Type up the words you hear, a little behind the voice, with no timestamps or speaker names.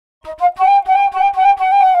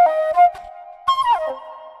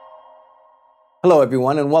Hello,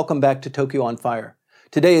 everyone, and welcome back to Tokyo on Fire.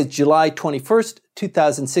 Today is July 21st,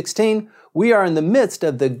 2016. We are in the midst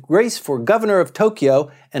of the race for governor of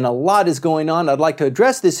Tokyo, and a lot is going on. I'd like to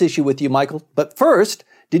address this issue with you, Michael. But first,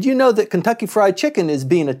 did you know that Kentucky Fried Chicken is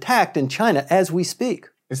being attacked in China as we speak?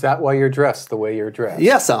 Is that why you're dressed the way you're dressed?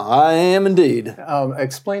 Yes, I am indeed.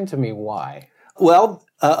 Explain to me why. Well,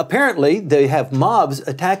 apparently they have mobs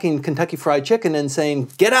attacking Kentucky Fried Chicken and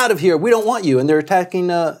saying, "Get out of here, we don't want you." And they're attacking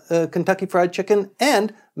Kentucky Fried Chicken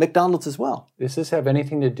and McDonald's as well. Does this have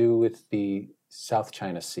anything to do with the South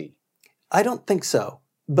China Sea? I don't think so,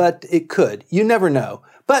 but it could. You never know.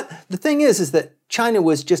 But the thing is that China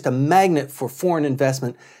was just a magnet for foreign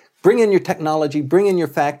investment. Bring in your technology, bring in your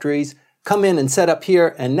factories, come in and set up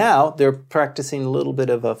here, and now they're practicing a little bit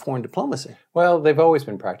of foreign diplomacy. Well, they've always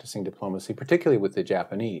been practicing diplomacy, particularly with the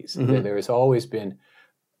Japanese. Mm-hmm. There has always been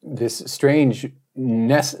this strange,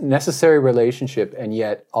 necessary relationship, and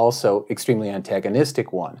yet also extremely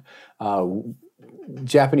antagonistic one.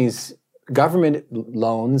 Japanese government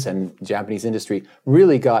loans and Japanese industry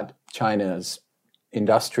really got China's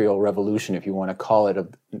industrial revolution, if you want to call it,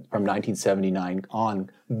 from 1979 on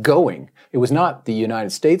going. It was not the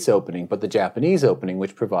United States opening, but the Japanese opening,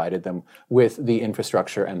 which provided them with the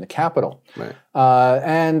infrastructure and the capital. Right.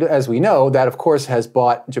 And as we know, that of course has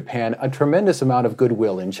bought Japan a tremendous amount of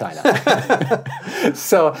goodwill in China.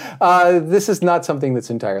 So this is not something that's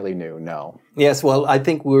entirely new, no. Yes, well, I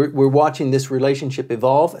think we're watching this relationship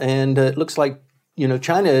evolve, and it looks like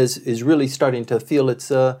China is really starting to feel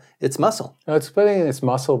its muscle. It's putting its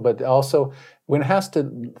muscle, but also one has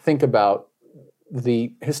to think about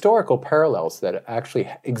the historical parallels that actually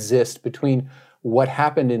exist between what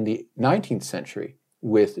happened in the 19th century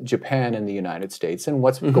with Japan and the United States and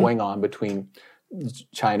what's going on between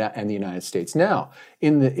China and the United States now.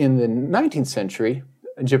 In the 19th century,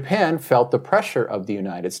 Japan felt the pressure of the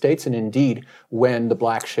United States, and indeed, when the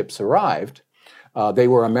black ships arrived, they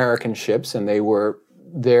were American ships, and they were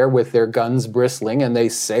there with their guns bristling, and they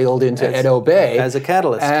sailed into Edo Bay as a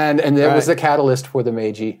catalyst. And there was the catalyst for the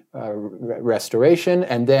Meiji Restoration,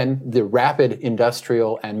 and then the rapid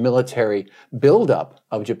industrial and military buildup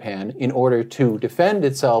of Japan in order to defend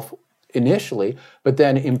itself initially, but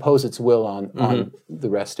then impose its will on the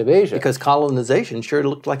rest of Asia. Because colonization sure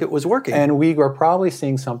looked like it was working. And we are probably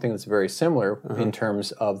seeing something that's very similar in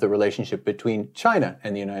terms of the relationship between China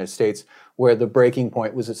and the United States, where the breaking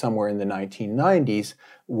point was somewhere in the 1990s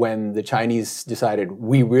when the Chinese decided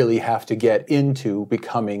we really have to get into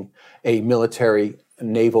becoming a modern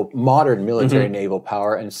military naval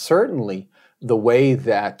power. And certainly the way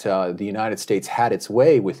that the United States had its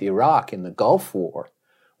way with Iraq in the Gulf War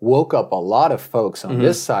woke up a lot of folks on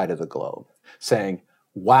this side of the globe saying,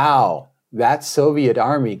 wow, that Soviet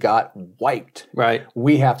army got wiped. Right.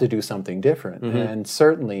 We have to do something different. And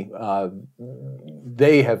certainly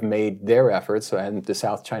they have made their efforts, and the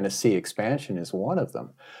South China Sea expansion is one of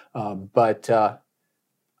them. But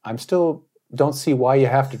I'm still don't see why you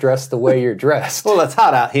have to dress the way you're dressed. Well, it's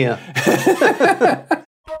hot out here.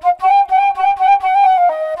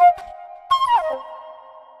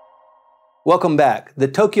 Welcome back. The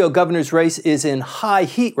Tokyo governor's race is in high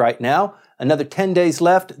heat right now. Another 10 days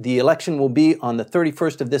left. The election will be on the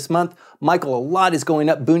 31st of this month. Michael, a lot is going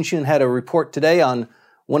up. Bunshun had a report today on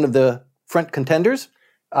one of the front contenders.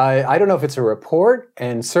 I don't know if it's a report,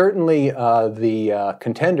 and certainly the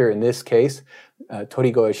contender in this case,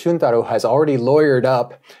 Torigoye Shuntaro, has already lawyered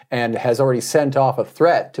up and has already sent off a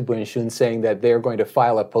threat to Bunshun saying that they're going to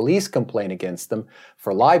file a police complaint against them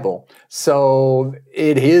for libel. So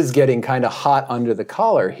it is getting kind of hot under the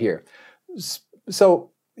collar here.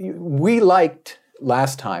 So we liked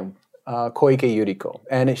last time Koike Yuriko,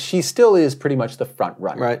 and she still is pretty much the front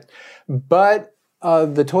runner. Right. But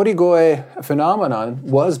the Torigoye phenomenon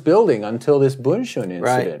was building until this Bunshun incident.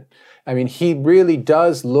 Right. I mean, he really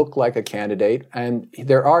does look like a candidate, and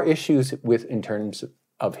there are issues in terms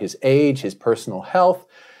of his age, his personal health,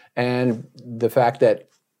 and the fact that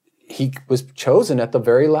he was chosen at the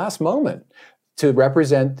very last moment to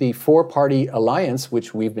represent the four-party alliance,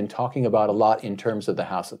 which we've been talking about a lot in terms of the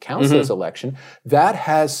House of Councilors election. That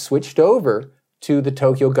has switched over to the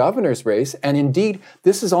Tokyo governor's race. And indeed,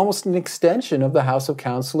 this is almost an extension of the House of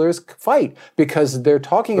Councilors fight, because they're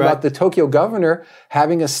talking about the Tokyo governor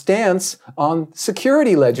having a stance on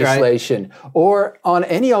security legislation or on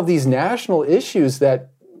any of these national issues that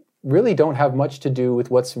really don't have much to do with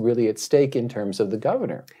what's really at stake in terms of the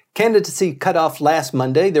governor. Candidacy cut off last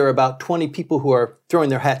Monday. There are about 20 people who are throwing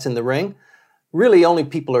their hats in the ring. Really, only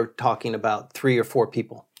people are talking about 3 or 4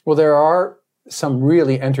 people. Well, there are some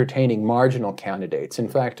really entertaining marginal candidates. In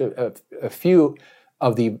fact, a few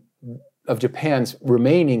of Japan's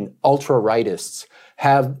remaining ultra-rightists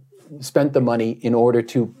have spent the money in order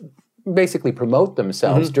to basically promote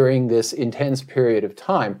themselves during this intense period of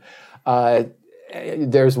time.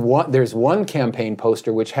 There's one campaign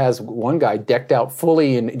poster which has one guy decked out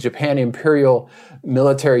fully in Japan Imperial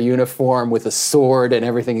military uniform with a sword and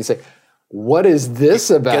everything. He's like, "What is this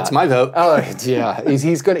about?" Gets my vote. Oh yeah,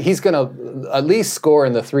 he's gonna at least score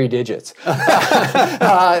in the 3 digits.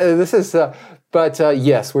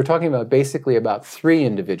 Yes, we're talking about basically about 3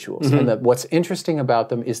 individuals, and what's interesting about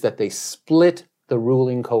them is that they split the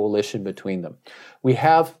ruling coalition between them. We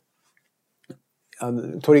have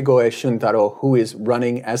Torigoe Shuntaro, who is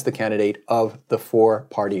running as the candidate of the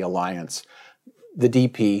 4-party alliance: the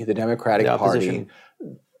DP, the Democratic Party,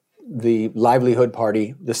 the Livelihood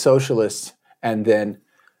Party, the Socialists, and then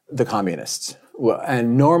the Communists. Well,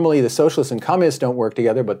 and normally the Socialists and Communists don't work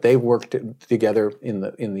together, but they worked together in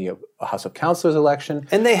the House of Councilors election.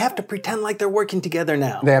 And they have to pretend like they're working together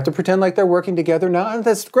now. They have to pretend like they're working together now, and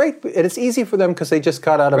that's great. And it's easy for them because they just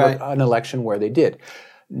got out of an election where they did.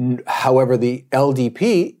 However, the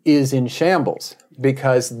LDP is in shambles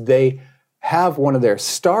because they have one of their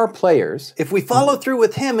star players. If we follow through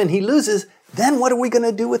with him and he loses, then what are we going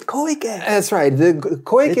to do with Koike? That's right.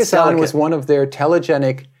 Koike-san was one of their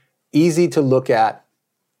telegenic, easy to look at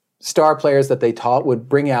star players that they thought would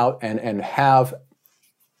bring out and have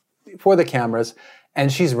for the cameras, and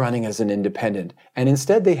she's running as an independent. And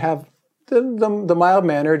instead they have the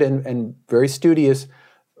mild-mannered and very studious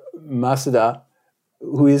Masuda,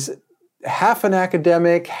 who is half an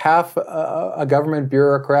academic, half a government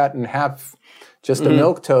bureaucrat, and half just a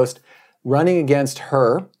milquetoast, running against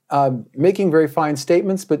her, making very fine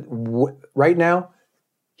statements, but right now,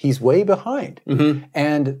 he's way behind.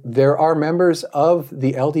 And there are members of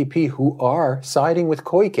the LDP who are siding with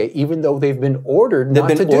Koike, even though they've been ordered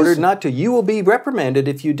not to. You will be reprimanded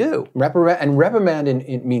if you do. Reprimand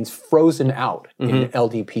it means frozen out in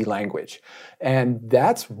LDP language. And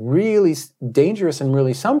that's really dangerous and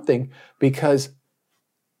really something, because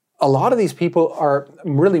a lot of these people are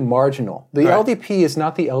really marginal. The LDP is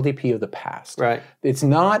not the LDP of the past. Right. It's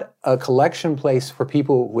not a collection place for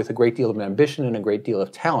people with a great deal of ambition and a great deal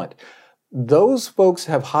of talent. Those folks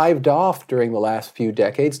have hived off during the last few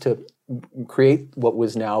decades to create what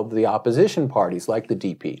was now the opposition parties, like the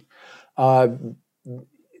DP.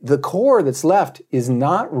 The core that's left is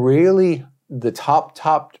not really the top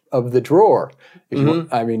of the drawer.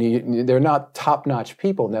 They're not top-notch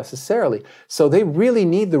people necessarily. So they really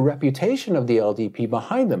need the reputation of the LDP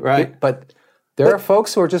behind them. Right. But there are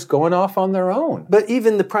folks who are just going off on their own. But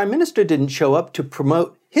even the Prime Minister didn't show up to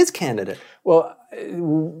promote his candidate. Well,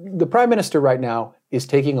 the Prime Minister right now is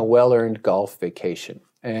taking a well-earned golf vacation.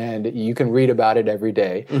 And you can read about it every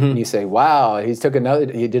day. And you say, wow, he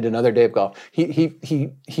did another day of golf.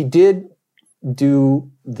 He did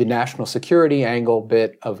do the national security angle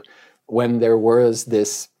bit of when there was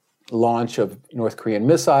this launch of North Korean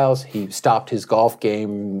missiles. He stopped his golf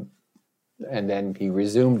game and then he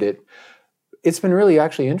resumed it. It's been really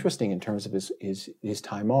actually interesting in terms of his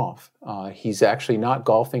time off. He's actually not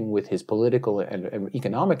golfing with his political and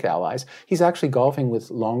economic allies. He's actually golfing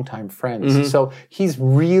with longtime friends. So he's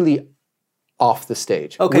really off the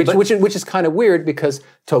stage, which is kind of weird because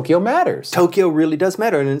Tokyo matters. Tokyo really does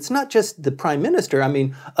matter. And it's not just the Prime Minister. I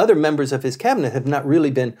mean, other members of his cabinet have not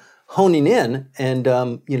really been honing in and,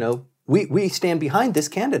 we stand behind this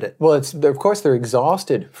candidate. Well, of course they're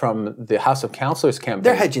exhausted from the House of Councilors campaign.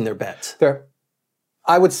 They're hedging their bets.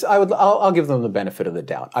 I'll give them the benefit of the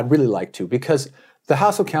doubt. I'd really like to, because the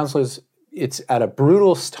House of Councilors, it's at a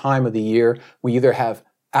brutal time of the year. We either have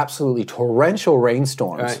absolutely torrential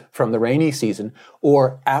rainstorms from the rainy season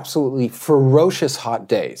or absolutely ferocious hot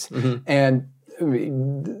days. And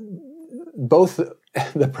both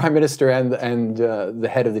the Prime Minister and the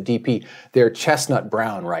head of the DP, they're chestnut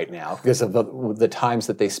brown right now because of the times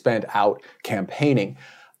that they spent out campaigning.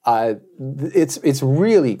 It's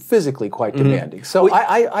really physically quite demanding. So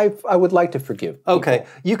I would like to forgive people. Okay,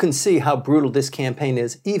 you can see how brutal this campaign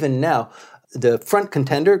is even now. The front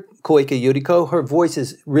contender, Koike Yuriko, her voice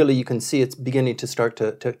is really, you can see it's beginning to start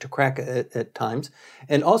to crack at times.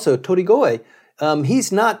 And also Torigoe,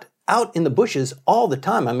 he's not out in the bushes all the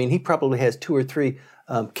time. I mean, he probably has 2 or 3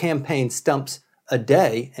 campaign stumps a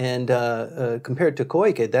day. And compared to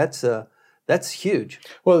Koike, that's huge.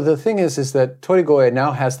 Well, the thing is that Torigoe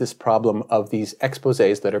now has this problem of these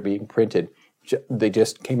exposés that are being printed. They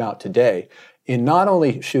just came out today in not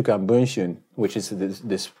only Shukan Bunshun, which is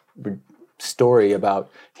this story about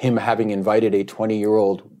him having invited a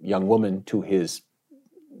 20-year-old young woman to his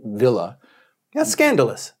villa That's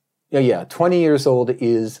scandalous. Yeah, 20 years old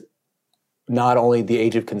is not only the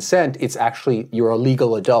age of consent, it's actually you're a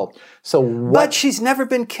legal adult. So But she's never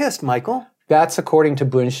been kissed, Michael. That's according to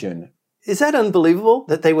Bunshun. Is that unbelievable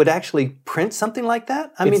that they would actually print something like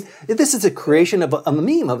that? I mean, this is a creation of a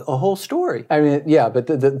meme, of a whole story. I mean, yeah, but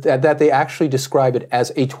that they actually describe it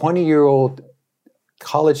as a 20-year-old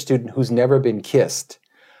college student who's never been kissed.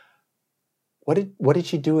 What did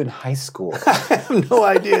she do in high school? I have no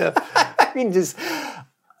idea. I mean, just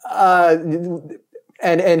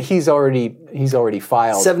and he's already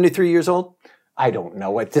filed. 73 years old. I don't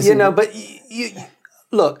know what this. But you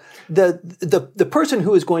look, the person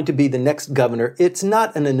who is going to be the next governor, it's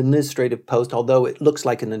not an administrative post, although it looks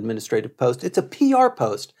like an administrative post. It's a PR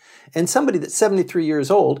post, and somebody that's 73 years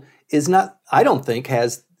old is not. I don't think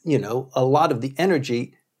has a lot of the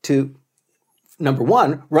energy to, number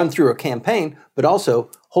one, run through a campaign, but also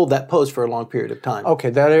hold that post for a long period of time. Okay,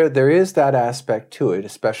 there is that aspect to it,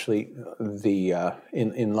 especially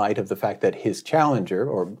in light of the fact that his challenger,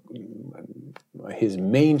 or his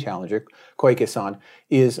main challenger, Koike-san,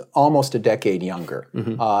 is almost a decade younger.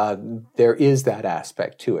 Mm-hmm. There is that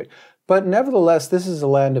aspect to it. But nevertheless, this is a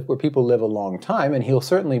land where people live a long time, and he'll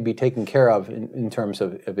certainly be taken care of in terms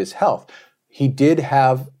of his health. He did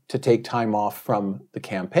have to take time off from the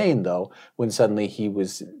campaign, though, when suddenly he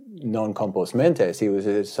was non compos mentis. He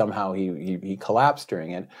was somehow he collapsed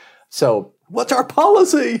during it. So what's our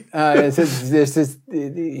policy?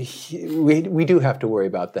 We do have to worry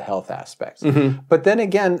about the health aspects. Mm-hmm. But then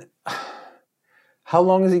again, how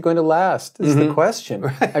long is he going to last? Is the question.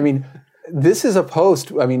 Right. I mean, this is a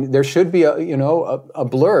post. I mean, there should be a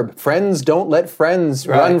blurb. Friends don't let friends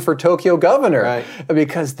run for Tokyo governor. Right.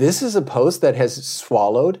 Because this is a post that has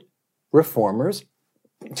swallowed reformers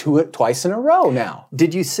twice in a row now.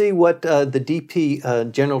 Did you see what the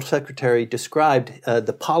DP General Secretary described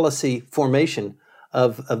the policy formation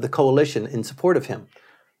of the coalition in support of him?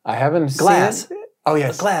 I haven't glass. seen it. Oh,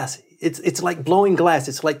 yes. Glass. It's like blowing glass.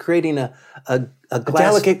 It's like creating a glass.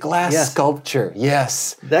 Delicate glass sculpture.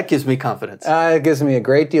 Yes. That gives me confidence. It gives me a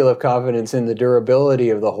great deal of confidence in the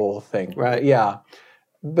durability of the whole thing. Right. Yeah.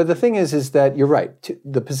 But the thing is that you're right.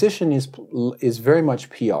 The position is very much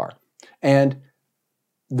PR. And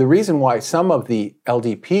the reason why some of the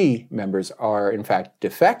LDP members are, in fact,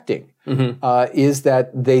 defecting is that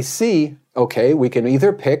they see, okay, we can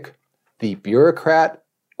either pick the bureaucrat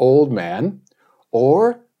old man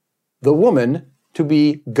or the woman to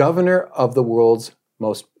be governor of the world's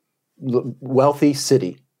most wealthy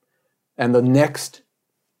city and the next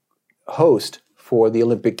host for the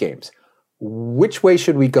Olympic Games. Which way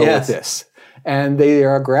should we go with this? And they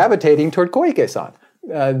are gravitating toward Koike-san.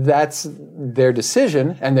 That's their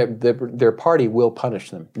decision, and their party will punish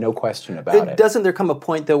them, no question about it. Doesn't there come a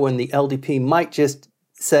point, though, when the LDP might just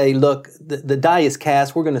say, look, the die is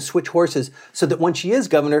cast, we're going to switch horses, so that when she is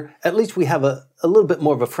governor, at least we have a little bit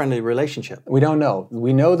more of a friendly relationship? We don't know.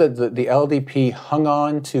 We know that the LDP hung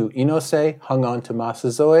on to Inose, hung on to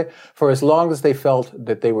Masazoe for as long as they felt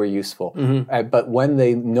that they were useful. Mm-hmm. But when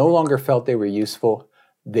they no longer felt they were useful,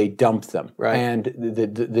 they dumped them. Right. And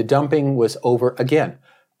the dumping was over, again,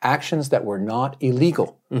 actions that were not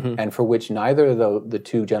illegal and for which neither of the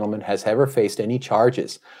two gentlemen has ever faced any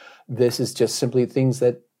charges. This is just simply things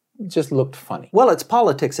that just looked funny. Well, it's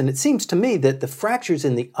politics, and it seems to me that the fractures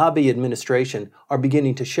in the Abe administration are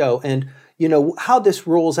beginning to show. And, how this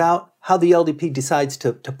rolls out, how the LDP decides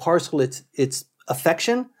to parcel its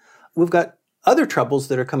affection, we've got other troubles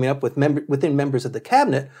that are coming up within members of the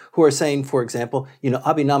cabinet who are saying, for example,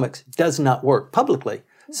 Abenomics does not work publicly.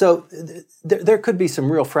 So there could be some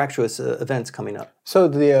real fractious events coming up. So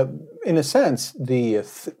in a sense, the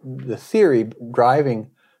theory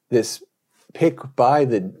driving this pick by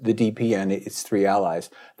the DP and its three allies,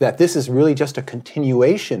 that this is really just a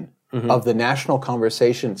continuation of the national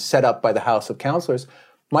conversation set up by the House of Councillors,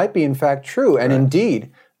 might be in fact true. And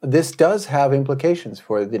indeed, this does have implications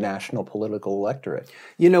for the national political electorate.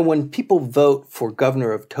 When people vote for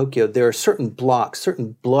governor of Tokyo, there are certain blocks,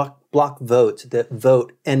 certain block votes that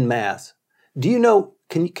vote en masse. Do you know,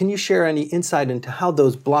 can you share any insight into how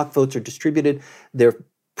those block votes are distributed? They're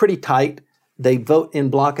pretty tight. They vote in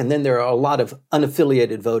block, and then there are a lot of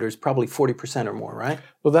unaffiliated voters, probably 40% or more, right?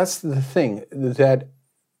 Well, that's the thing, that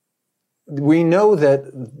we know that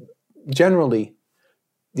generally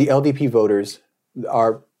the LDP voters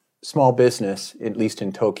are small business, at least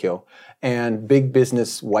in Tokyo, and big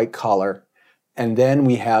business, white collar. And then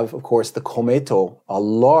we have, of course, the Komeito, a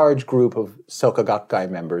large group of Soka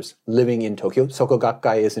Gakkai members living in Tokyo. Soka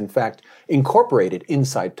Gakkai is, in fact, incorporated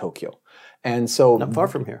inside Tokyo. And so, not far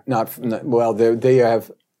from here. Well, they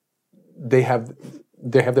have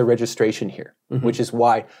their registration here. which is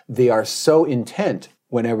why they are so intent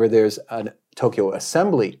whenever there's a Tokyo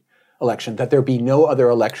Assembly election that there be no other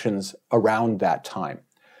elections around that time.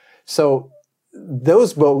 So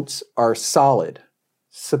those votes are solid,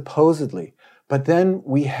 supposedly. But then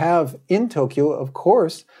we have in Tokyo, of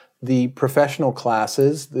course, the professional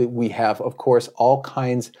classes. We have, of course, all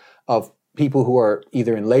kinds of people who are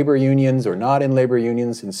either in labor unions or not in labor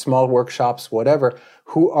unions, in small workshops, whatever,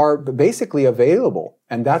 who are basically available.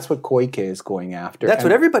 And that's what Koike is going after. That's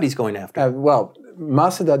what everybody's going after. Well,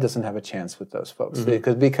 Masuda doesn't have a chance with those folks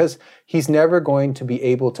because he's never going to be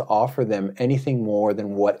able to offer them anything more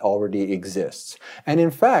than what already exists. And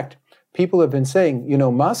in fact, people have been saying,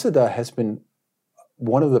 Masuda has been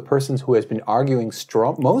one of the persons who has been arguing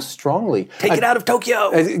most strongly. Take it out of Tokyo!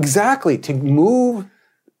 Exactly, to move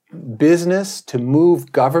business, to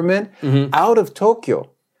move government out of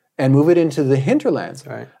Tokyo and move it into the hinterlands,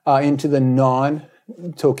 into the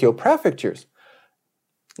non-Tokyo prefectures.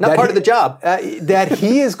 Not part of the job. That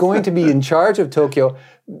he is going to be in charge of Tokyo.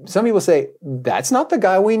 Some people say, that's not the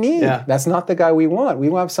guy we need. Yeah. That's not the guy we want. We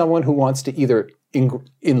want someone who wants to either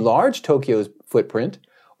enlarge Tokyo's footprint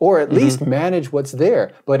or at least manage what's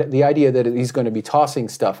there. But the idea that he's going to be tossing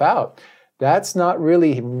stuff out, that's not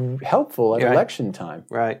really helpful at election time.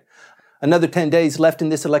 Right. Another 10 days left in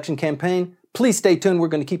this election campaign. Please stay tuned. We're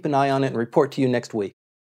going to keep an eye on it and report to you next week.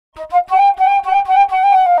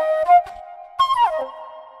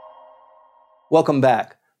 Welcome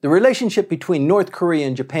back. The relationship between North Korea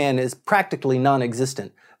and Japan is practically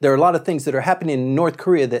non-existent. There are a lot of things that are happening in North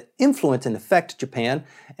Korea that influence and affect Japan.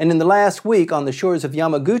 And in the last week, on the shores of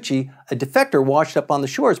Yamaguchi, a defector washed up on the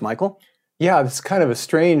shores, Michael. Yeah, it's kind of a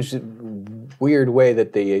strange, weird way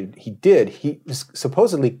that he did. He was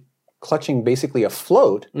supposedly clutching basically a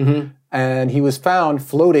float, and he was found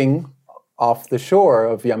floating off the shore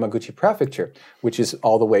of Yamaguchi Prefecture, which is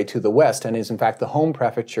all the way to the west and is in fact the home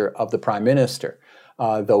prefecture of the Prime Minister,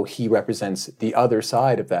 though he represents the other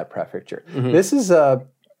side of that prefecture. This is not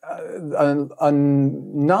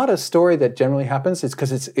a story that generally happens. It's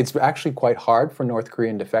because it's actually quite hard for North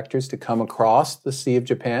Korean defectors to come across the Sea of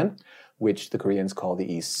Japan, which the Koreans call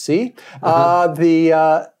the East Sea.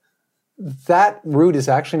 That route is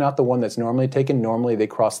actually not the one that's normally taken. Normally they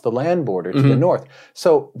cross the land border to the north.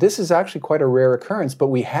 So this is actually quite a rare occurrence, but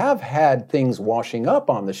we have had things washing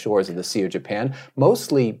up on the shores of the Sea of Japan,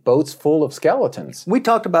 mostly boats full of skeletons. We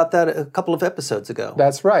talked about that a couple of episodes ago.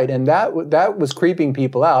 That's right, and that was creeping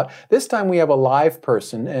people out. This time we have a live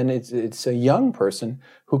person, and it's a young person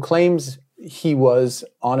who claims he was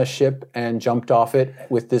on a ship and jumped off it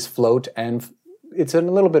with this float, and it's a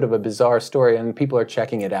little bit of a bizarre story, and people are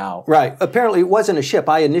checking it out. Right. Apparently, it wasn't a ship.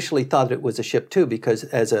 I initially thought it was a ship too, because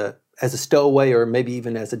as a stowaway or maybe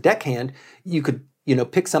even as a deckhand, you could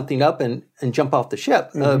pick something up and jump off the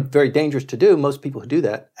ship. Very dangerous to do. Most people who do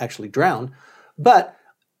that actually drown. But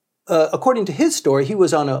according to his story, he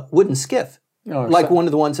was on a wooden skiff, like one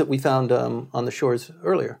of the ones that we found on the shores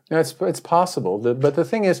earlier. It's possible, but the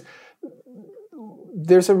thing is,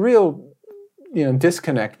 there's a real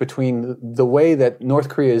disconnect between the way that North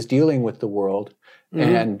Korea is dealing with the world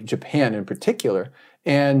and Japan in particular,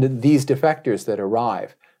 and these defectors that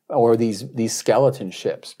arrive, or these skeleton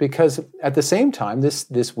ships. Because at the same time,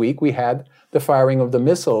 this week we had the firing of the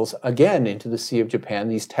missiles again into the Sea of Japan.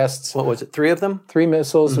 These tests. What was it? 3 of them? 3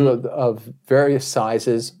 missiles of various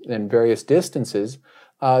sizes and various distances.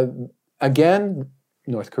 Again,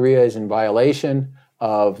 North Korea is in violation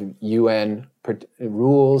of UN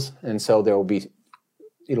rules, and so it'll be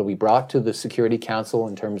brought to the Security Council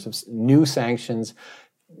in terms of new sanctions.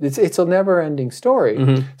 It's a never-ending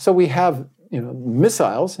story. So we have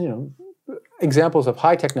missiles, examples of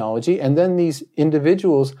high technology, and then these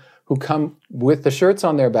individuals who come with the shirts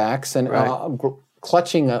on their backs and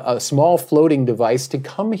clutching a small floating device to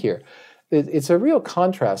come here. It's a real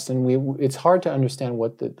contrast, and it's hard to understand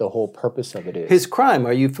what the whole purpose of it is. His crime,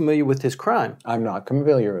 are you familiar with his crime? I'm not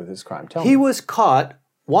familiar with his crime. Tell me. He was caught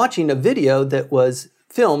watching a video that was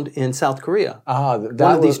filmed in South Korea. One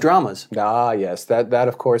of these dramas. Yes. That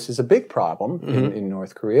of course is a big problem in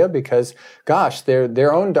North Korea because, gosh,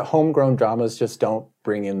 their own homegrown dramas just don't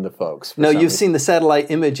bring in the folks. No, you've seen the satellite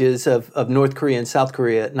images of North Korea and South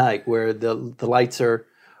Korea at night where the lights are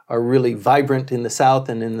really vibrant in the south,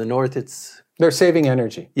 and in the north they're saving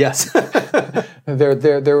energy. Yes. they're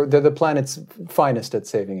the planet's finest at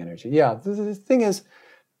saving energy. Yeah, the thing is,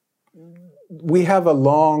 we have a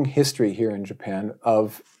long history here in Japan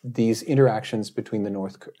of these interactions between the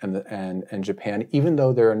North and Japan, even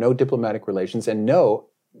though there are no diplomatic relations and no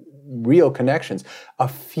real connections.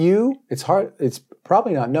 It's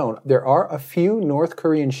probably not known, there are a few North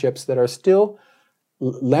Korean ships that are still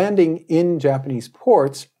landing in Japanese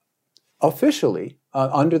ports officially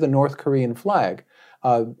under the North Korean flag.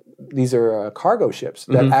 These are cargo ships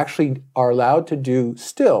that actually are allowed to do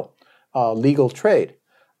still legal trade,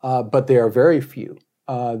 but they are very few.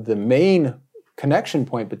 The main connection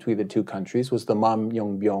point between the two countries was the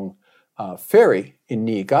Mamyongbyong ferry in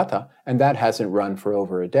Niigata, and that hasn't run for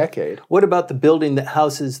over a decade. What about the building that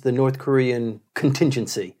houses the North Korean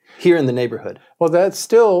contingency here in the neighborhood? Well, that's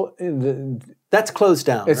still... That's closed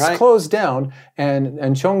down, It's right? closed down, and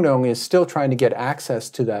Cheongdong is still trying to get access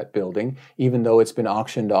to that building, even though it's been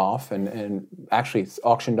auctioned off, and actually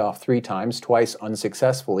auctioned off 3 times, twice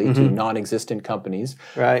unsuccessfully to non-existent companies.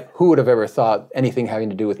 Right. Who would have ever thought anything having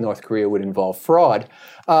to do with North Korea would involve fraud?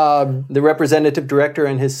 The representative director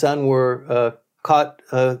and his son were caught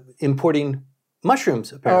importing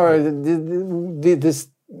mushrooms, apparently. This...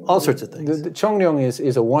 All sorts of things. The Cheongdong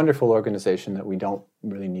is a wonderful organization that we don't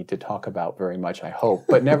really need to talk about very much, I hope.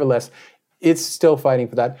 But nevertheless, it's still fighting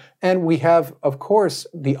for that. And we have, of course,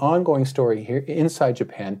 the ongoing story here inside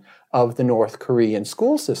Japan of the North Korean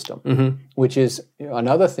school system, which is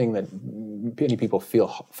another thing that many people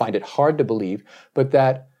find it hard to believe, but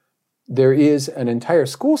that there is an entire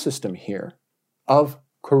school system here of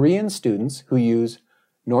Korean students who use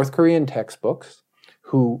North Korean textbooks,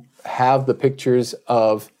 who have the pictures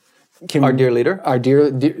of Our dear leader.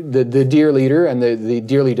 The dear leader and the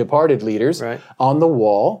dearly departed leaders on the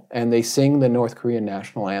wall, and they sing the North Korean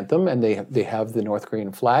national anthem, and they have the North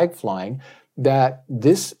Korean flag flying. That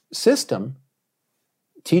this system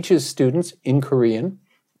teaches students in Korean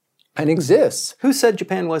and exists. Who said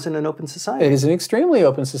Japan wasn't an open society? It is an extremely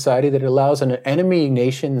open society that allows an enemy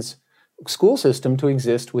nation's school system to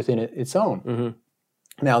exist within its own.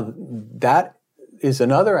 Now, that is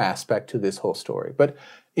another aspect to this whole story. But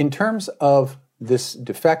in terms of this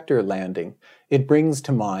defector landing, it brings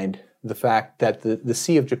to mind the fact that the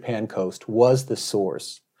Sea of Japan coast was the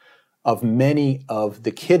source of many of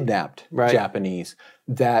the kidnapped Japanese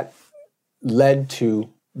that led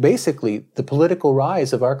to basically the political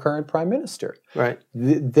rise of our current prime minister.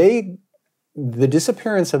 The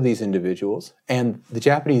disappearance of these individuals and the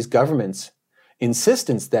Japanese government's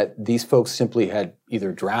insistence that these folks simply had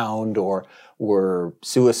either drowned or were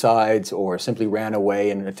suicides or simply ran away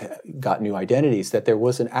and got new identities, that there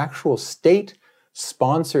was an actual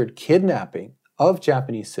state-sponsored kidnapping of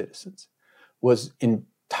Japanese citizens, was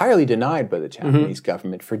entirely denied by the Japanese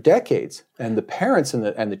government for decades. And the parents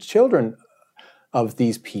and the children of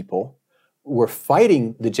these people were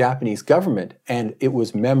fighting the Japanese government, and it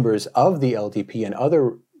was members of the LDP and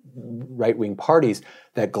other right-wing parties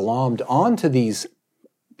that glommed onto these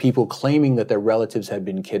people claiming that their relatives had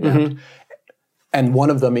been kidnapped. And one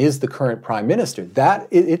of them is the current prime minister.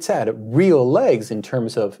 It's had real legs in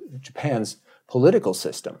terms of Japan's political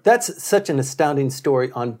system. That's such an astounding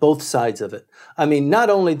story on both sides of it. I mean, not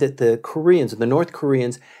only that the Koreans, the North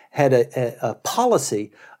Koreans, had a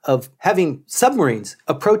policy of having submarines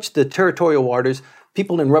approach the territorial waters,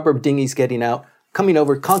 people in rubber dinghies getting out, coming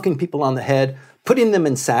over, conking people on the head, putting them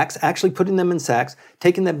in sacks,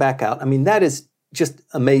 taking them back out. I mean, that is just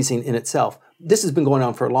amazing in itself. This has been going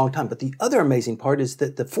on for a long time. But the other amazing part is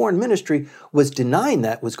that the foreign ministry was denying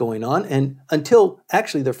that was going on, and until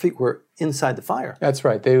actually their feet were inside the fire. That's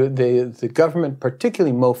right. The government,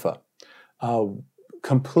 particularly MOFA,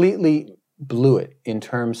 completely blew it in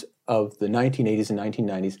terms of the 1980s and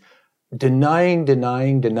 1990s, denying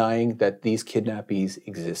that these kidnappees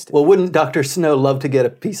existed. Well, wouldn't Dr. Snow love to get a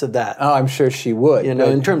piece of that? Oh, I'm sure she would. You know,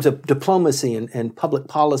 in terms of diplomacy and public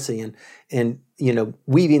policy and you know,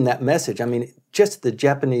 weaving that message. I mean, just the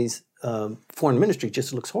Japanese foreign ministry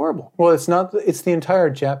just looks horrible. Well, it's not. It's the entire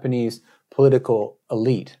Japanese political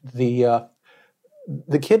elite. The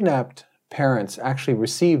kidnapped parents actually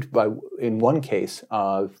received, in one case,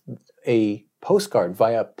 a postcard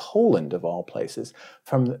via Poland, of all places,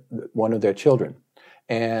 from one of their children.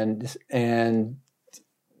 And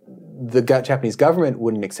the Japanese government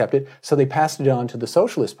wouldn't accept it, so they passed it on to the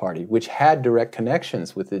Socialist Party, which had direct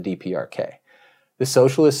connections with the DPRK. The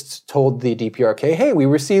socialists told the DPRK, hey, we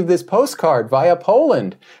received this postcard via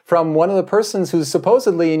Poland from one of the persons who's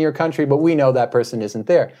supposedly in your country, but we know that person isn't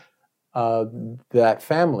there. That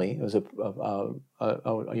family, it was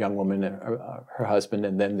a young woman, her husband,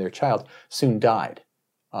 and then their child, soon died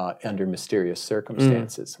under mysterious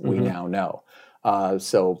circumstances, we now know.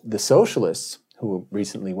 So the socialists, who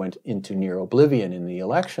recently went into near oblivion in the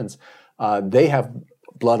elections, they have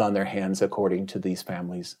blood on their hands, according to these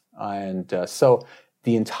families. And so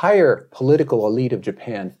the entire political elite of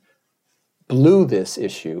Japan blew this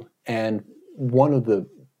issue, and one of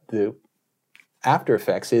the after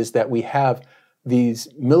effects is that we have these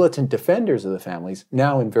militant defenders of the families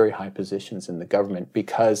now in very high positions in the government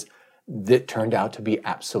because that turned out to be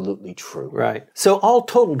absolutely true. Right. So all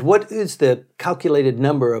totaled, what is the calculated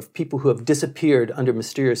number of people who have disappeared under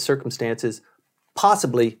mysterious circumstances,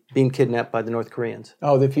 possibly being kidnapped by the North Koreans?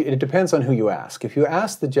 Oh, it depends on who you ask. If you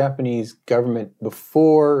ask the Japanese government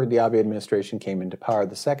before the Abe administration came into power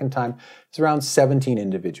the second time, it's around 17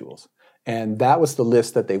 individuals. And that was the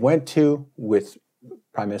list that they went to with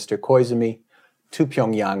Prime Minister Koizumi to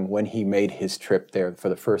Pyongyang when he made his trip there for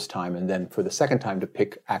the first time, and then for the second time to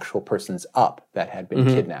pick actual persons up that had been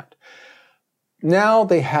kidnapped. Now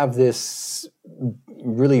they have this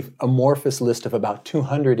really amorphous list of about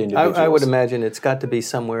 200 individuals. I would imagine it's got to be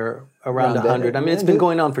somewhere around 100. I mean, it's been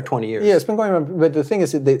going on for 20 years. Yeah, it's been going on. But the thing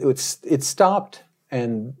is, it stopped,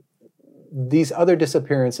 and these other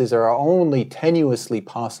disappearances are only tenuously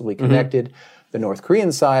possibly connected. The North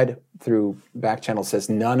Korean side, through back channel, says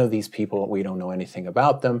none of these people, we don't know anything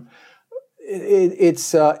about them.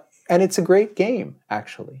 It's a great game,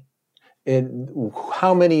 actually.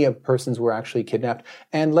 How many persons were actually kidnapped?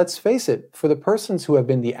 And let's face it, for the persons who have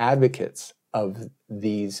been the advocates of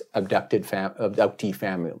these abductee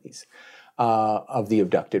families, of the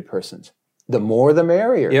abducted persons, the more the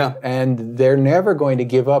merrier. Yeah. And they're never going to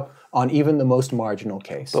give up on even the most marginal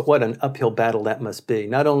case. But what an uphill battle that must be.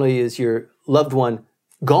 Not only is your loved one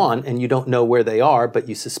gone and you don't know where they are, but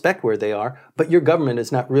you suspect where they are, but your government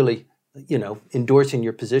is not really, endorsing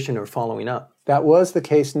your position or following up. That was the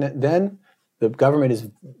case then. The government is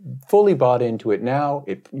fully bought into it now.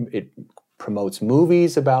 It promotes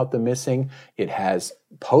movies about the missing. It has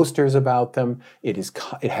posters about them. It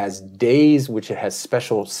has days which it has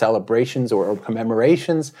special celebrations or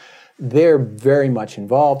commemorations. They're very much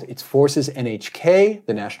involved. It forces NHK,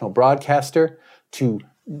 the national broadcaster, to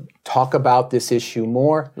talk about this issue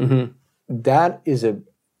more. That is a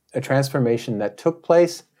transformation that took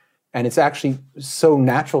place, and it's actually so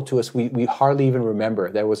natural to us, we hardly even remember.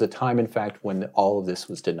 There was a time, in fact, when all of this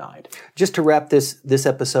was denied. Just to wrap this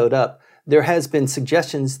episode up, there has been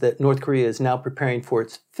suggestions that North Korea is now preparing for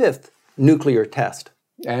its 5th nuclear test.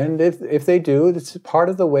 And if they do, it's part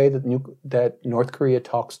of the way that North Korea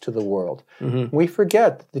talks to the world. We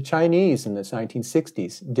forget that the Chinese in the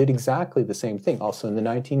 1960s did exactly the same thing, also in the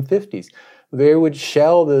 1950s. They would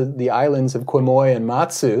shell the islands of Quemoy and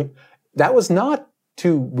Matsu. That was not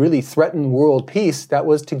to really threaten world peace. That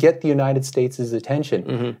was to get the United States'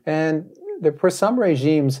 attention. And for some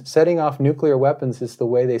regimes, setting off nuclear weapons is the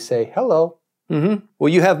way they say, hello. Well,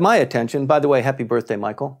 you have my attention. By the way, happy birthday,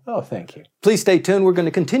 Michael. Oh, thank you. Please stay tuned. We're going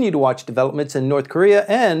to continue to watch developments in North Korea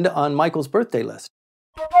and on Michael's birthday list.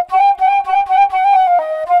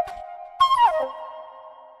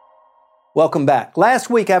 Welcome back. Last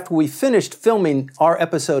week, after we finished filming our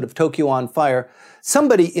episode of Tokyo on Fire,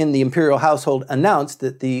 somebody in the imperial household announced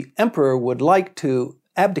that the emperor would like to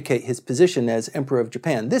abdicate his position as Emperor of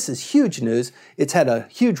Japan. This is huge news. It's had a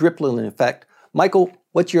huge rippling effect. Michael,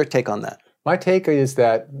 what's your take on that? My take is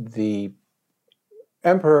that the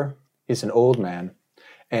emperor is an old man,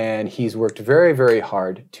 and he's worked very, very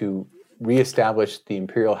hard to reestablish the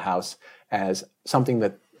imperial house as something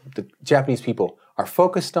that the Japanese people are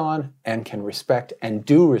focused on and can respect and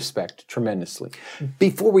do respect tremendously.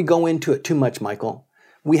 Before we go into it too much, Michael,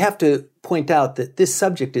 we have to point out that this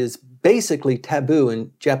subject is basically taboo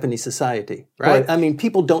in Japanese society, right? I mean,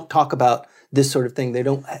 people don't talk about this sort of thing.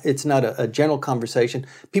 It's not a general conversation.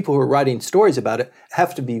 People who are writing stories about it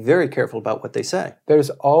have to be very careful about what they say. There's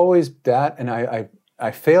always that, and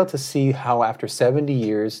I fail to see how after 70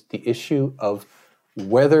 years, the issue of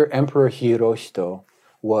whether Emperor Hirohito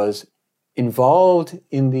was involved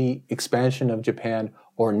in the expansion of Japan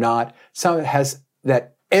or not,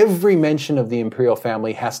 that every mention of the imperial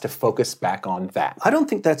family has to focus back on that. I don't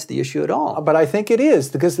think that's the issue at all. But I think it is,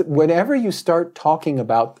 because whenever you start talking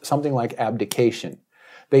about something like abdication,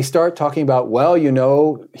 they start talking about,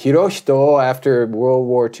 Hirohito after World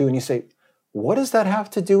War II, and you say, what does that have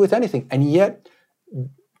to do with anything? And yet,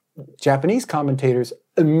 Japanese commentators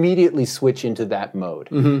immediately switch into that mode.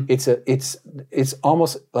 It's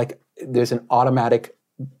almost like there's an automatic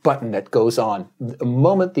button that goes on. The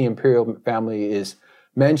moment the imperial family is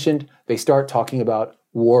mentioned, they start talking about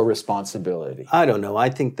war responsibility. I don't know. I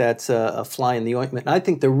think that's a fly in the ointment. And I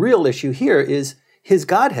think the real issue here is his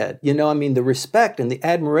godhead. The respect and the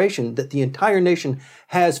admiration that the entire nation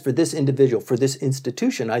has for this individual, for this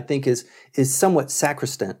institution, I think is somewhat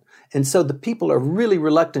sacrosanct. And so the people are really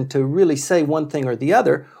reluctant to really say one thing or the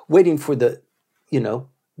other, waiting for the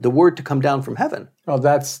word to come down from heaven. Well,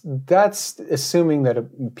 that's assuming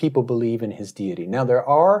that people believe in his deity. Now, there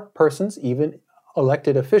are persons, even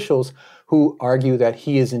elected officials, who argue that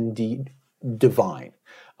he is indeed divine.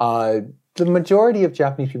 The majority of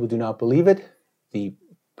Japanese people do not believe it. The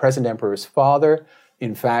present emperor's father,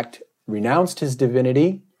 in fact, renounced his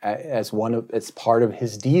divinity as part of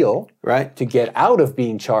his deal, right, to get out of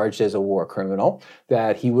being charged as a war criminal.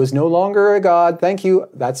 That he was no longer a god. Thank you.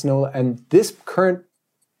 And this current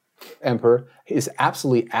emperor is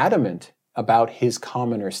absolutely adamant about his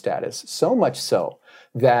commoner status. So much so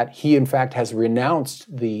that he, in fact, has renounced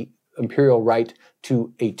the imperial right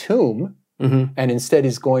to a tomb. Mm-hmm. And instead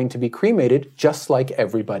is going to be cremated just like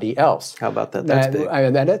everybody else. How about that? That's big.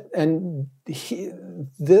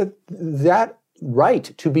 That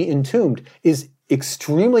right to be entombed is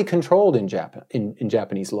extremely controlled in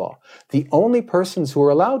Japanese law. The only persons who are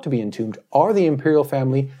allowed to be entombed are the imperial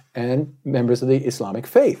family and members of the Islamic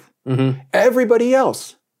faith. Mm-hmm. Everybody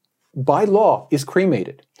else, by law, is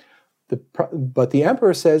cremated. But the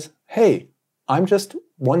emperor says, hey, I'm just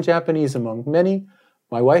one Japanese among many.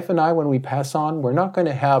 My wife and I, when we pass on, we're not going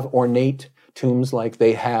to have ornate tombs like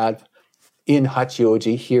they had in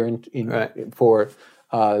Hachioji here for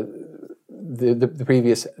the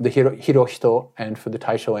previous, the Hirohito, and for the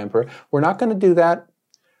Taisho emperor. We're not going to do that.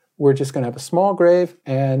 We're just going to have a small grave,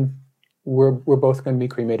 and we're both going to be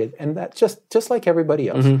cremated. And that's just like everybody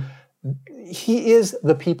else. Mm-hmm. He is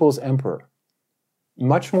the people's emperor,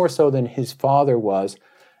 much more so than his father was.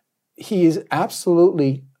 He is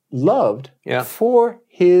absolutely loved for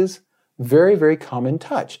his very, very common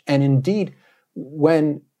touch. And indeed,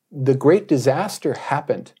 when the great disaster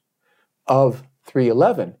happened of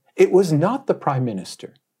 311, it was not the prime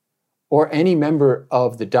minister or any member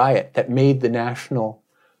of the Diet that made the national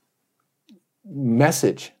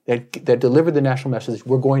message, that delivered the national message,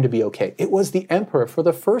 we're going to be okay. It was the emperor, for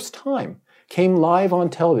the first time, came live on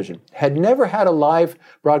television, had never had a live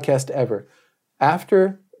broadcast ever.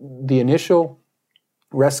 After the initial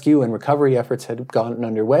rescue and recovery efforts had gotten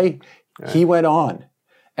underway, he went on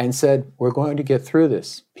and said, we're going to get through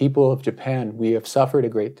this. People of Japan, we have suffered a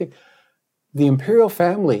great thing. The imperial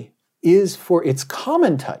family is, for its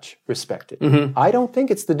common touch, respected. Mm-hmm. I don't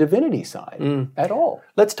think it's the divinity side at all.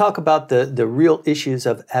 Let's talk about the real issues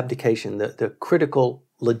of abdication, the critical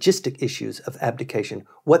logistic issues of abdication,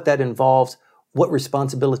 what that involves, what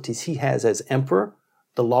responsibilities he has as emperor,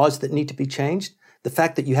 the laws that need to be changed, the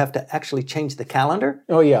fact that you have to actually change the calendar?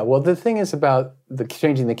 Oh, yeah. Well, the thing is about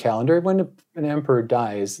changing the calendar, when an emperor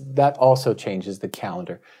dies, that also changes the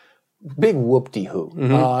calendar. Big whoop-de-hoo.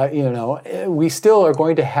 Mm-hmm. We still are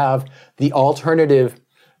going to have the alternative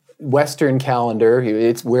Western calendar.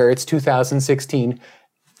 It's 2016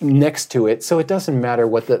 next to it, so it doesn't matter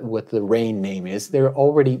what the reign name is. They're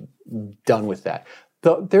already done with that.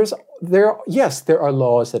 There are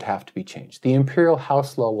laws that have to be changed. The imperial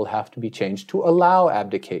house law will have to be changed to allow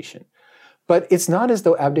abdication. But it's not as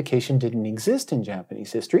though abdication didn't exist in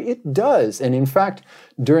Japanese history. It does. And in fact,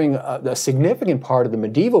 during a significant part of the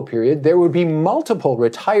medieval period, there would be multiple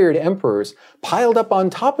retired emperors piled up on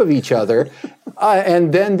top of each other.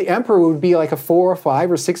 And then the emperor would be like a 4 or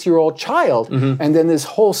 5 or 6-year-old child. Mm-hmm. And then this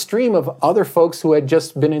whole stream of other folks who had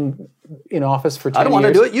just been in office for 10 years. I don't want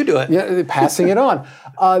to do it, you do it. Yeah, passing it on.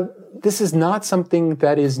 This is not something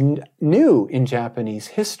that is new in Japanese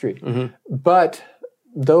history. Mm-hmm. But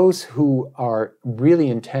those who are really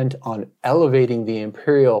intent on elevating the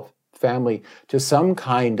imperial family to some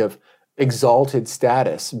kind of exalted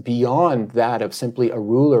status beyond that of simply a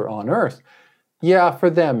ruler on earth, for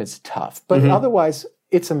them it's tough. But otherwise,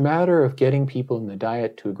 it's a matter of getting people in the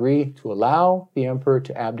Diet to agree to allow the emperor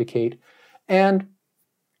to abdicate. And,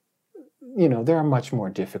 there are much more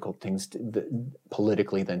difficult things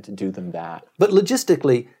politically than to do than that. But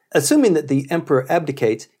logistically, assuming that the emperor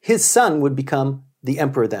abdicates, his son would become the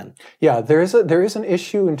emperor then. Yeah, there is an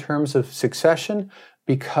issue in terms of succession,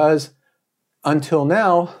 because until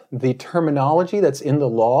now, the terminology that's in the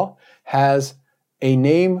law has a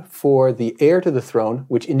name for the heir to the throne,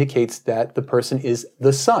 which indicates that the person is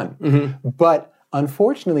the son. Mm-hmm. But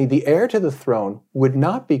unfortunately, the heir to the throne would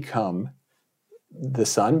not become the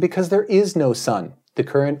son because there is no son. The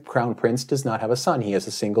current crown prince does not have a son. He has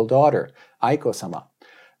a single daughter, Aiko-sama.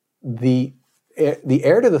 The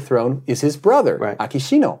heir to the throne is his brother,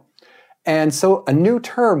 Akishino. And so a new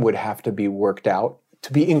term would have to be worked out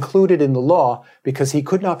to be included in the law, because he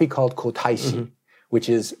could not be called Kotaishi, which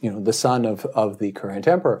is the son of the current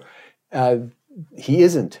emperor. He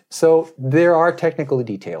isn't. So there are technical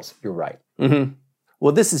details. You're right. Mm-hmm.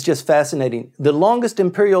 Well, this is just fascinating. The longest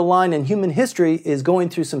imperial line in human history is going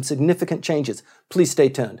through some significant changes. Please stay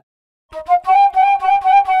tuned.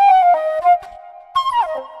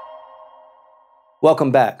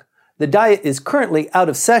 Welcome back. The Diet is currently out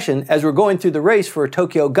of session as we're going through the race for a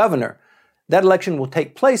Tokyo governor. That election will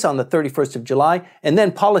take place on the 31st of July, and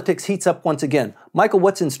then politics heats up once again. Michael,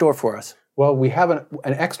 what's in store for us? Well, we have an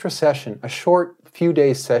extra session, a short few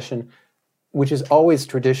days session, which is always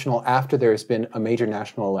traditional after there has been a major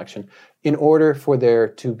national election, in order for there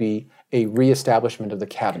to be a reestablishment of the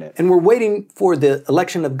cabinet. And we're waiting for the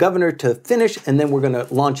election of governor to finish, and then we're going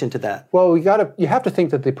to launch into that. Well, you have to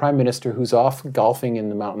think that the prime minister, who's off golfing in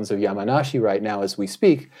the mountains of Yamanashi right now as we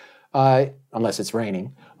speak, unless it's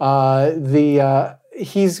raining,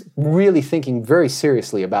 he's really thinking very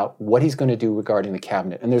seriously about what he's going to do regarding the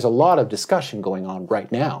cabinet. And there's a lot of discussion going on right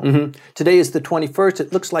now. Mm-hmm. Today is the 21st.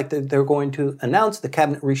 It looks like they're going to announce the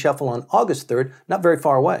cabinet reshuffle on August 3rd, not very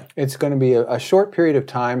far away. It's going to be a short period of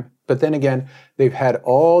time. But then again, they've had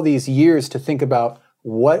all these years to think about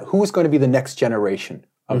who's going to be the next generation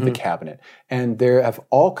of the cabinet. And there have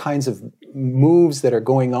all kinds of moves that are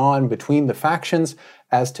going on between the factions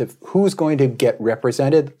as to who's going to get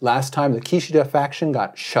represented. Last time, the Kishida faction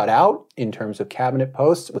got shut out in terms of cabinet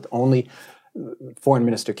posts, with only Foreign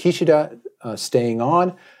Minister Kishida staying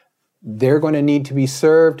on. They're going to need to be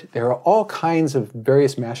served. There are all kinds of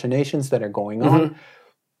various machinations that are going on.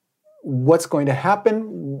 What's going to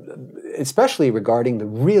happen, especially regarding the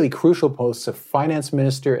really crucial posts of finance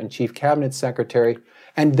minister and chief cabinet secretary,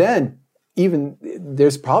 and then even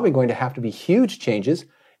there's probably going to have to be huge changes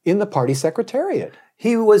in the party secretariat.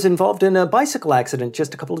 He was involved in a bicycle accident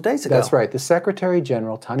just a couple of days ago. That's right. The Secretary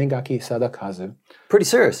General, Tanigaki Sadakazu. Pretty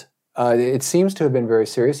serious. It seems to have been very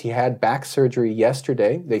serious. He had back surgery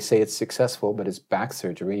yesterday. They say it's successful, but it's back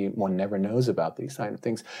surgery. One never knows about these kind of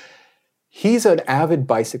things. He's an avid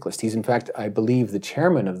bicyclist. He's, in fact, I believe, the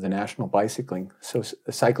chairman of the National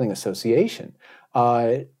Cycling Association.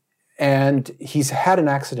 And he's had an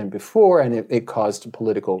accident before, and it caused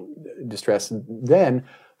political distress then.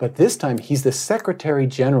 But this time, he's the Secretary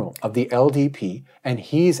General of the LDP, and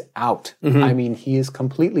he's out. I mean, he is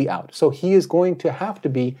completely out. So he is going to have to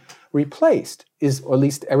be replaced, or at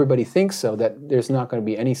least everybody thinks so, that there's not going to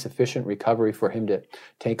be any sufficient recovery for him to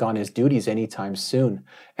take on his duties anytime soon.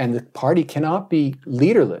 And the party cannot be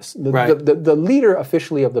leaderless. The leader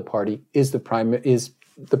officially of the party is the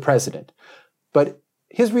president. But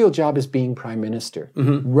his real job is being prime minister.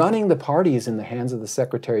 Running the party is in the hands of the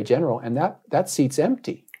Secretary General, and that seat's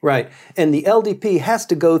empty. Right. And the LDP has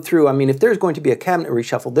to go through, I mean, if there's going to be a cabinet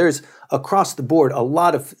reshuffle, there's across the board, a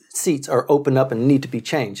lot of seats are opened up and need to be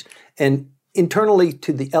changed. And internally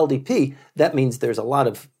to the LDP, that means there's a lot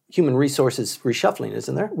of human resources reshuffling,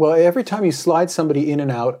 isn't there? Well, every time you slide somebody in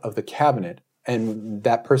and out of the cabinet, and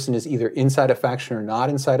that person is either inside a faction or not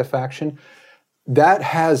inside a faction, that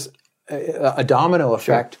has a domino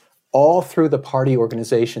effect all through the party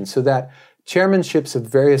organization, so that chairmanships of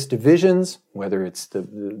various divisions, whether it's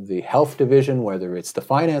the health division, whether it's the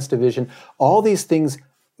finance division, all these things,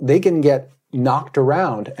 they can get knocked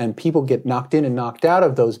around, and people get knocked in and knocked out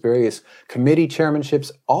of those various committee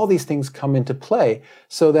chairmanships. All these things come into play,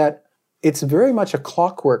 so that it's very much a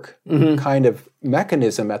clockwork kind of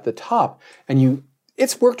mechanism at the top. And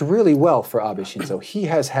it's worked really well for Abe Shinzo. He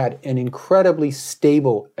has had an incredibly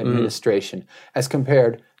stable administration as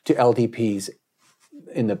compared to LDPs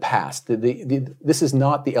in the past. This is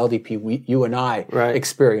not the LDP you and I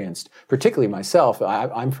experienced, particularly myself.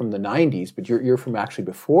 I'm from the 90s, but you're from actually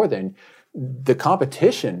before then. The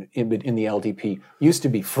competition in the LDP used to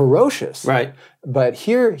be ferocious. Right. But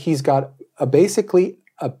here he's got basically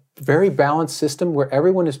a very balanced system where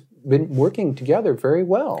everyone has been working together very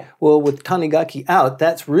well. Well, with Tanigaki out,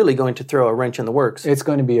 that's really going to throw a wrench in the works. It's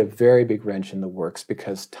going to be a very big wrench in the works,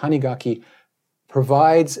 because Tanigaki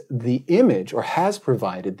provides the image, or has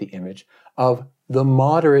provided the image, of the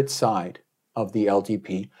moderate side of the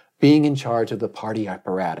LDP being in charge of the party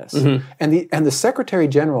apparatus. And the Secretary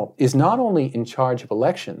General is not only in charge of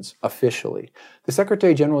elections officially, the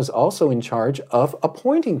Secretary General is also in charge of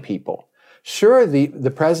appointing people. Sure,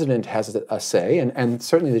 the president has a say, and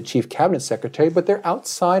certainly the chief cabinet secretary, but they're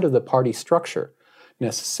outside of the party structure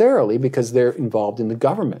necessarily, because they're involved in the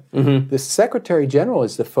government. The Secretary General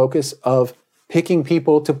is the focus of picking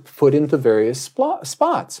people to put into various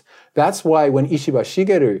spots. That's why when Ishiba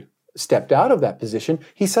Shigeru stepped out of that position,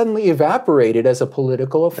 he suddenly evaporated as a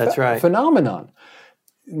political phenomenon.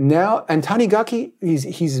 Now, and Tanigaki,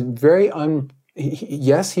 he's very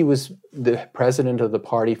yes, he was the president of the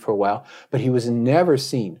party for a while, but he was never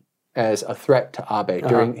seen as a threat to Abe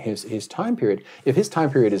during his time period. If his time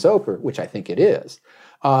period is over, which I think it is,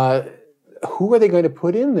 who are they going to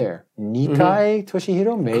put in there? Nikai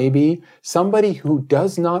Toshihiro? Maybe. Somebody who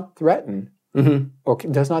does not threaten or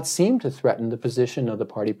does not seem to threaten the position of the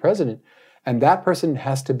party president. And that person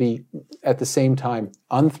has to be, at the same time,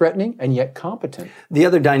 unthreatening and yet competent. The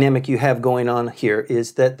other dynamic you have going on here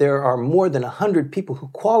is that there are more than 100 people who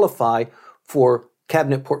qualify for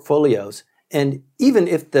cabinet portfolios. And even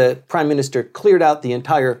if the prime minister cleared out the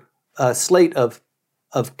entire slate of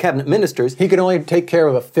cabinet ministers, he could only take care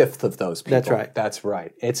of a fifth of those people. That's right. That's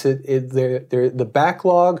right. It's the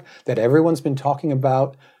backlog that everyone's been talking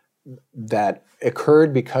about that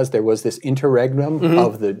occurred because there was this interregnum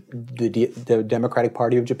of the Democratic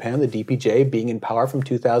Party of Japan, the DPJ, being in power from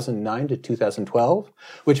 2009 to 2012,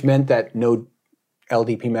 which meant that no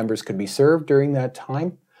LDP members could be served during that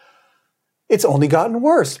time. It's only gotten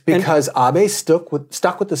worse because Abe stuck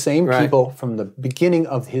with the same people from the beginning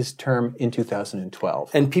of his term in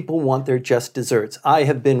 2012. And people want their just desserts. I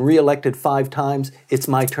have been reelected 5 times. It's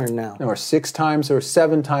my turn now. Or 6 times, or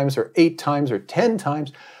 7 times, or 8 times, or 10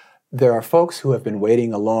 times. There are folks who have been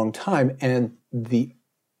waiting a long time, and the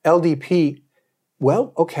LDP,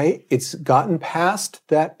 well, okay, it's gotten past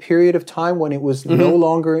that period of time when it was no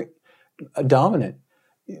longer dominant.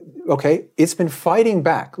 Okay, it's been fighting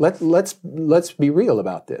back. Let's be real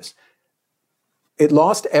about this. It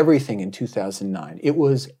lost everything in 2009. It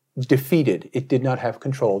was defeated. It did not have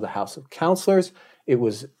control of the House of Councilors. It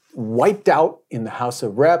was wiped out in the House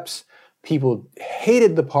of Reps. People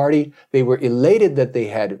hated the party. They were elated that they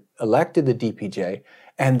had elected the DPJ,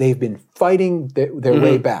 and they've been fighting their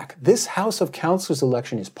way back. This House of Councilors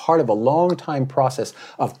election is part of a long-time process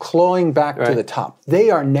of clawing back to the top.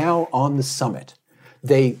 They are now on the summit.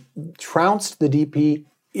 They trounced the DP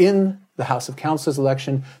in the House of Councilors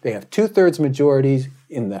election. They have 2/3 majorities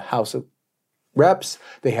in the House of Reps.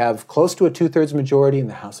 They have close to a 2/3 majority in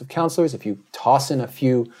the House of Councilors. If you toss in a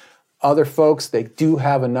few other folks, they do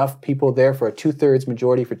have enough people there for a 2/3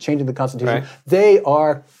 majority for changing the Constitution. They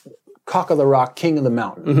are cock of the rock, king of the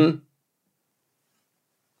mountain.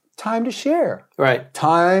 Time to share.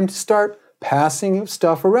 Time to start passing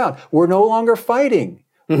stuff around. We're no longer fighting.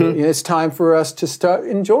 It's time for us to start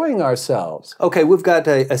enjoying ourselves. Okay, we've got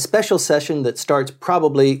a special session that starts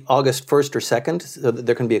probably August 1st or 2nd, so that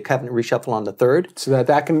there can be a cabinet reshuffle on the 3rd. So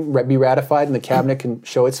that can be ratified and the cabinet can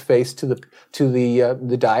show its face to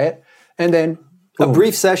the Diet. And then a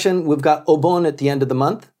brief session, we've got Obon at the end of the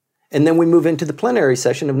month, and then we move into the plenary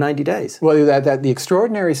session of 90 days. Well, the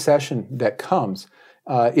extraordinary session that comes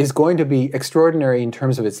is going to be extraordinary in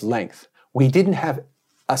terms of its length. We didn't have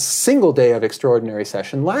a single day of extraordinary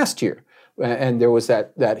session last year, and there was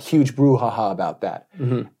that huge brouhaha about that.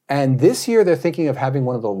 And this year they're thinking of having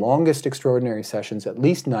one of the longest extraordinary sessions, at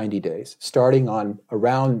least 90 days, starting on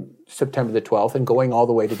around September the 12th and going all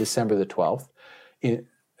the way to December the 12th,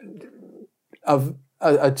 of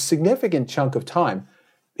a significant chunk of time.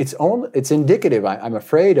 It's indicative, I'm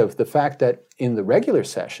afraid, of the fact that in the regular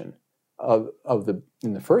session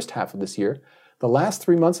in the first half of this year, the last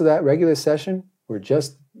 3 months of that regular session were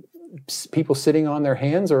just people sitting on their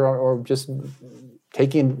hands or just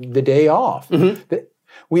taking the day off. There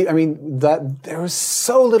was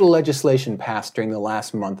so little legislation passed during the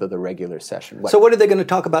last month of the regular session. So what are they going to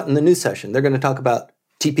talk about in the new session? They're going to talk about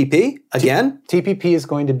TPP again? TPP is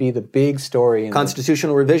going to be the big story.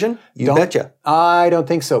 Constitutional revision? You betcha. I don't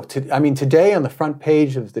think so. Today on the front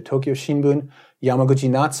page of the Tokyo Shimbun, Yamaguchi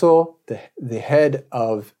Natsuo, the head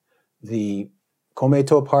of the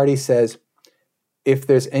Komeito party, says, if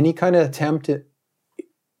there's any kind of attempt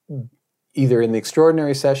either in the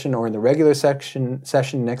extraordinary session or in the regular session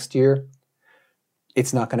next year,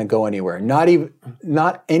 it's not going to go anywhere.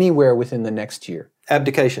 Not anywhere within the next year.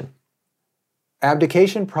 Abdication.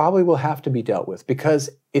 Abdication probably will have to be dealt with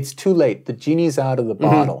because it's too late. The genie's out of the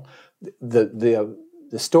bottle. The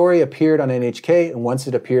story appeared on NHK, and once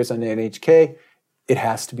it appears on NHK, it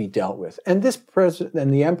has to be dealt with. And this president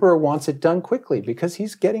and the emperor wants it done quickly because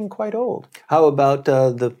he's getting quite old. How about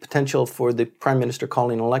the potential for the prime minister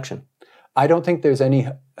calling an election? I don't think there's any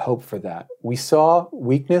hope for that. We saw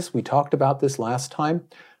weakness. We talked about this last time.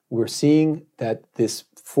 We're seeing that this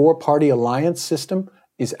 4-party alliance system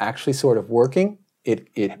is actually sort of working. It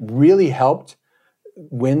really helped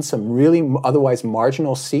win some really otherwise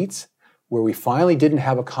marginal seats where we finally didn't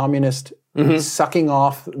have a communist sucking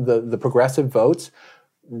off the progressive votes.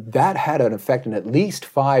 That had an effect in at least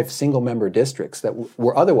 5 single-member districts that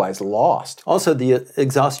were otherwise lost. Also, the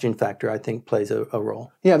exhaustion factor, I think, plays a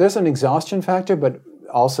role. Yeah, there's an exhaustion factor, but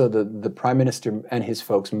also the prime minister and his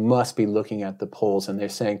folks must be looking at the polls, and they're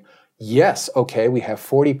saying, yes, okay, we have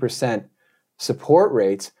 40% support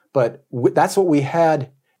rates, but that's what we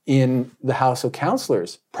had in the House of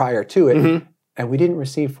Councilors prior to it. And we didn't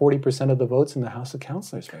receive 40% of the votes in the House of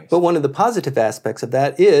Councilors race. But one of the positive aspects of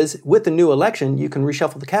that is, with the new election, you can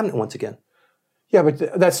reshuffle the cabinet once again. Yeah,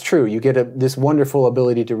 but that's true. You get this wonderful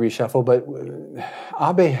ability to reshuffle, but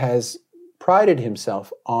Abe has prided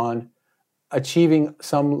himself on achieving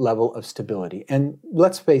some level of stability. And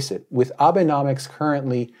let's face it, with Abenomics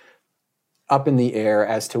currently up in the air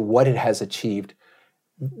as to what it has achieved,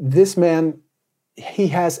 this man, he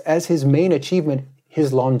has as his main achievement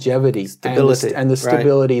his longevity stability, and the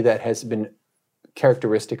stability that has been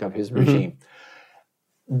characteristic of his regime.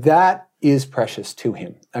 That is precious to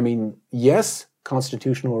him. I mean, yes,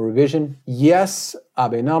 constitutional revision, yes,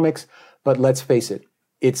 Abenomics, but let's face it,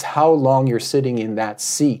 it's how long you're sitting in that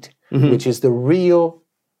seat, which is the real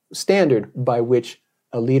standard by which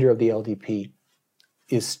a leader of the LDP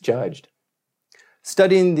is judged.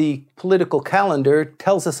 Studying the political calendar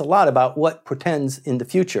tells us a lot about what portends in the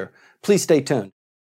future. Please stay tuned.